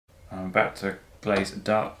about to glaze a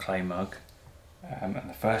dark clay mug, and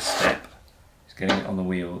the first step is getting it on the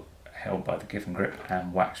wheel held by the give and grip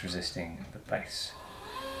and wax resisting the base.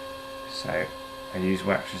 So I use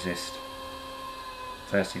wax resist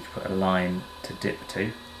firstly to put a line to dip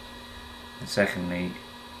to, and secondly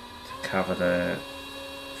to cover the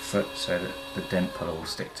foot so that the dent puller will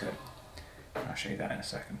stick to it. I'll show you that in a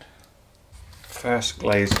second. First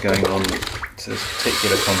glaze going on to this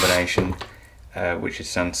particular combination, which is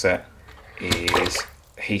Sunset, is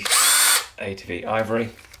Heath A to V Ivory.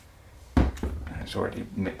 It's already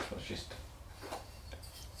mixed,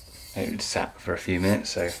 it sat for a few minutes,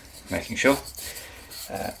 so making sure.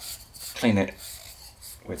 Clean it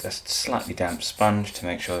with a slightly damp sponge to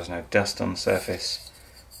make sure there's no dust on the surface,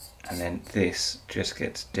 and then this just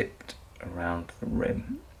gets dipped around the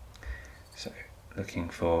rim. So looking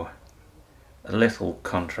for a little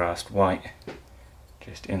contrast white,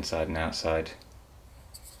 just inside and outside.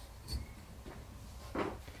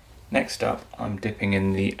 Next up, I'm dipping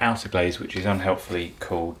in the outer glaze, which is unhelpfully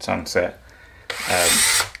called Sunset,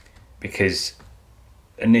 because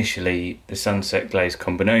initially the Sunset glaze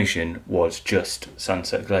combination was just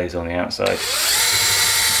Sunset glaze on the outside,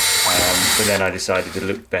 but then I decided it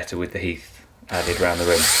looked better with the Heath added around the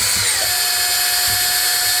rim.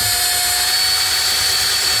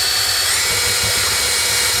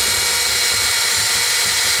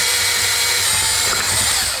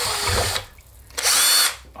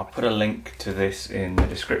 Put a link to this in the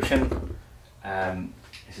description.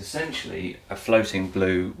 It's essentially a floating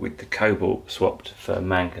blue with the cobalt swapped for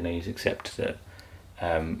manganese, except that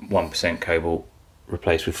 1% cobalt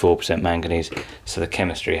replaced with 4% manganese, so the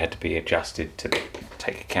chemistry had to be adjusted to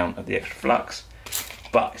take account of the extra flux,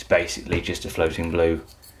 but it's basically just a floating blue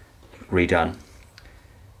redone.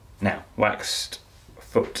 Now, waxed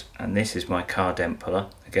foot, and this is my car dent puller.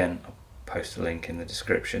 Again, I'll post a link in the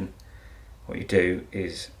description. What you do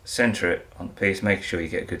is centre it on the piece, making sure you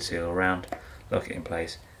get a good seal around, lock it in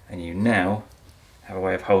place, and you now have a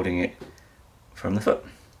way of holding it from the foot.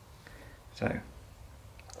 So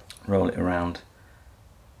roll it around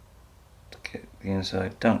to get the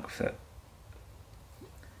inside dunk for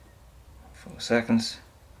 4 seconds.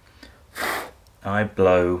 I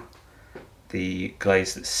blow the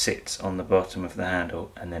glaze that sits on the bottom of the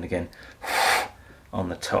handle and then again on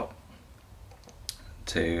the top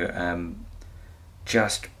to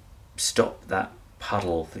just stop that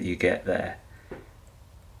puddle that you get there,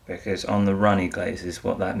 because on the runny glazes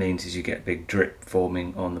what that means is you get big drip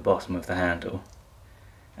forming on the bottom of the handle,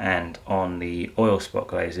 and on the oil spot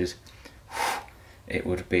glazes it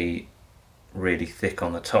would be really thick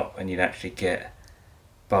on the top and you'd actually get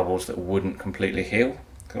bubbles that wouldn't completely heal.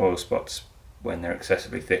 The oil spots, when they're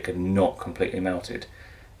excessively thick and not completely melted,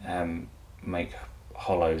 make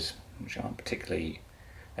hollows which aren't particularly,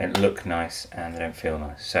 they don't look nice and they don't feel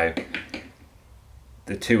nice. So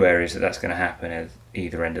the two areas that that's going to happen at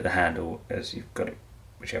either end of the handle, as you've got it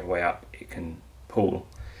whichever way up, it can pull.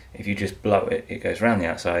 If you just blow it, it goes around the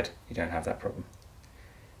outside, you don't have that problem.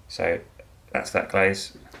 So that's that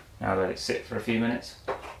glaze. Now let it sit for a few minutes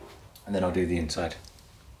and then I'll do the inside.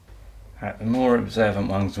 Right, the more observant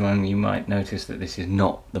ones among you might notice that this is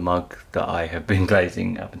not the mug that I have been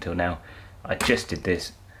glazing up until now. I just did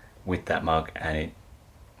this with that mug and it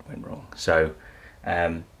went wrong. So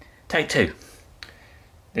take two.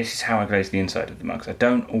 This is how I glaze the inside of the mugs. I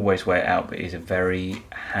don't always weigh it out, but it is a very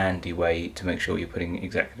handy way to make sure you're putting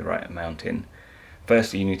exactly the right amount in.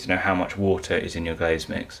 Firstly, you need to know how much water is in your glaze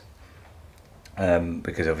mix,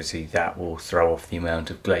 because obviously that will throw off the amount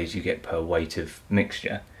of glaze you get per weight of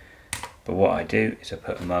mixture. But what I do is I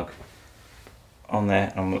put a mug on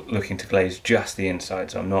there, and I'm looking to glaze just the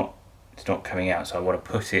inside, so it's not coming out, so I want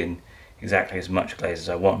to put in exactly as much glaze as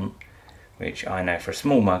I want, which I know for a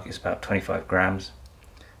small mug is about 25 grams.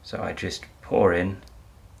 So I just pour in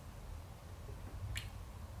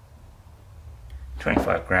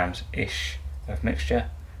 25 grams ish of mixture,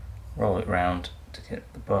 roll it round to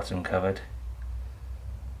get the bottom covered,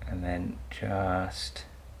 and then just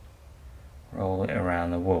roll it around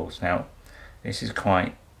the walls. Now this is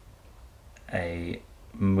quite a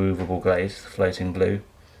movable glaze, floating blue,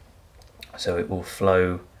 so it will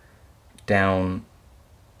flow down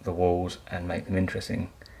the walls and make them interesting,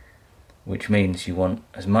 which means you want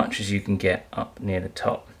as much as you can get up near the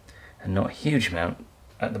top and not a huge amount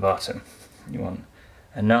at the bottom. You want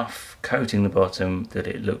enough coating the bottom that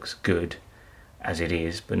it looks good as it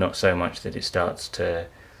is, but not so much that it starts to,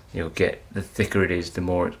 you'll get, the thicker it is, the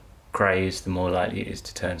more it crays, the more likely it is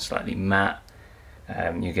to turn slightly matte.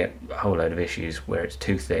 You get a whole load of issues where it's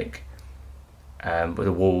too thick. With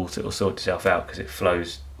the walls it will sort itself out because it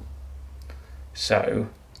flows. So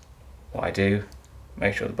what I do,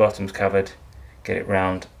 make sure the bottom's covered, get it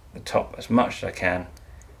round the top as much as I can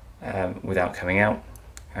without coming out,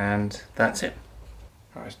 and that's it.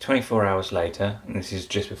 Right, it's 24 hours later, and this is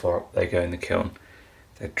just before they go in the kiln.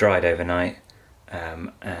 They're dried overnight,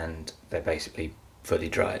 and they're basically fully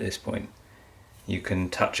dry at this point. You can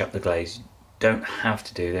touch up the glaze. You don't have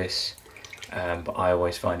to do this, but I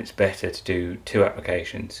always find it's better to do 2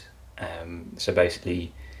 applications. So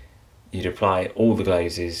basically you'd apply all the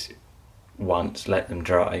glazes once, let them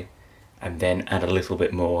dry, and then add a little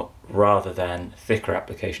bit more rather than thicker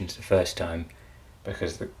applications the first time,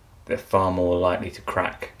 because they're far more likely to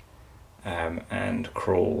crack and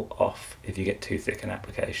crawl off if you get too thick an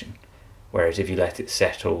application. Whereas if you let it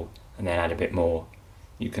settle and then add a bit more,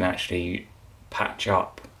 you can actually patch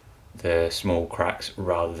up the small cracks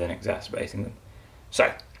rather than exacerbating them.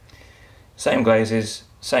 So, same glazes,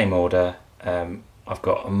 same order. I've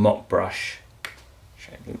got a mop brush,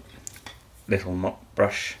 little mop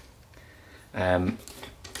brush,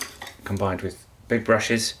 combined with big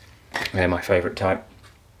brushes. They're my favourite type.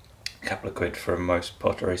 A couple of quid from most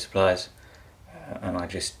pottery suppliers, and I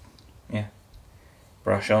just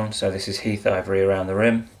brush on. So this is heath ivory around the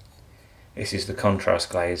rim. This is the contrast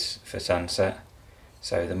glaze for sunset.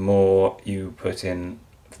 So the more you put in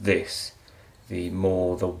this, the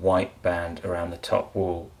more the white band around the top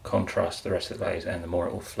will contrast the rest of the glaze, and the more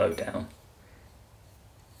it will flow down.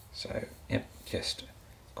 So yep, just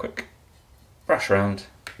quick brush around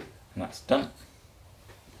and that's done.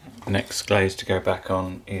 The next glaze to go back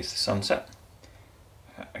on is the sunset.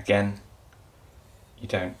 Again, you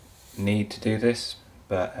don't need to do this,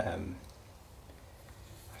 but I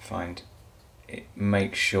find it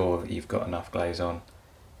makes sure that you've got enough glaze on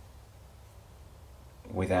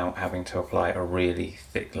without having to apply a really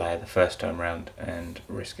thick layer the first time round and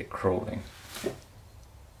risk it crawling.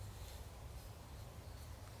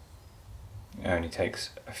 It only takes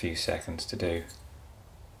a few seconds to do.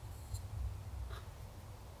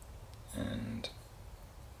 And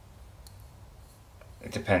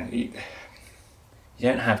it depends. You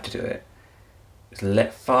don't have to do it. It's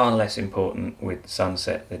far less important with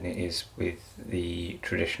sunset than it is with the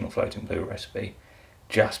traditional floating blue recipe,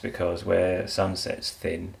 just because where sunset's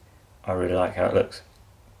thin, I really like how it looks.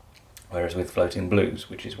 Whereas with floating blues,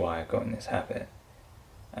 which is why I've got in this habit,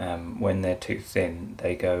 when they're too thin,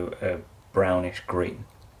 they go a brownish green,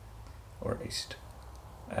 or at least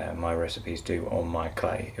my recipes do on my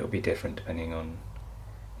clay. It'll be different depending on,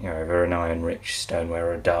 you know, over an iron-rich stoneware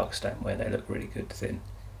or a dark stoneware, they look really good thin.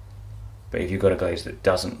 But if you've got a glaze that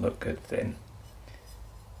doesn't look good thin,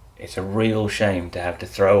 it's a real shame to have to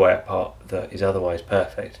throw away a pot that is otherwise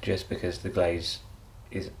perfect just because the glaze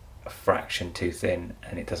is a fraction too thin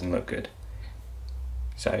and it doesn't look good.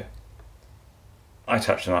 So I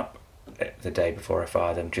touch them up the day before I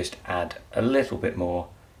fire them, just add a little bit more,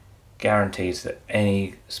 guarantees that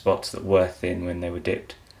any spots that were thin when they were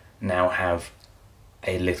dipped now have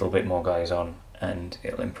a little bit more glaze on, and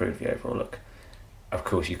it'll improve the overall look. Of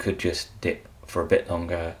course, you could just dip for a bit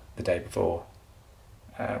longer the day before.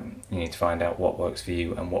 You need to find out what works for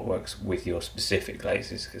you and what works with your specific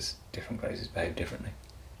glazes, because different glazes behave differently.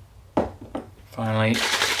 Finally,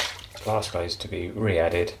 glass glaze to be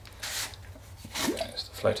re-added. There's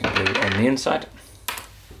the floating blue on the inside.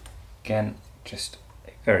 Again, just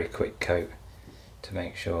a very quick coat to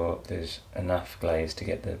make sure there's enough glaze to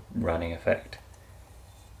get the running effect.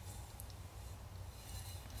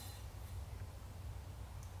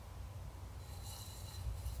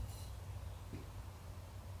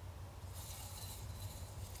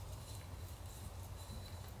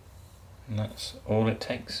 And that's all it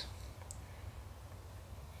takes.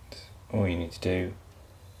 That's all you need to do.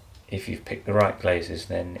 If you've picked the right glazes,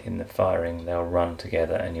 then in the firing they'll run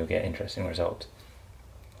together and you'll get interesting results.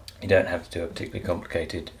 You don't have to do a particularly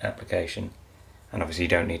complicated application, and obviously you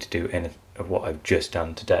don't need to do any of what I've just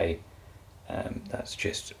done today. That's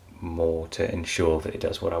just more to ensure that it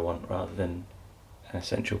does what I want rather than an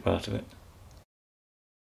essential part of it.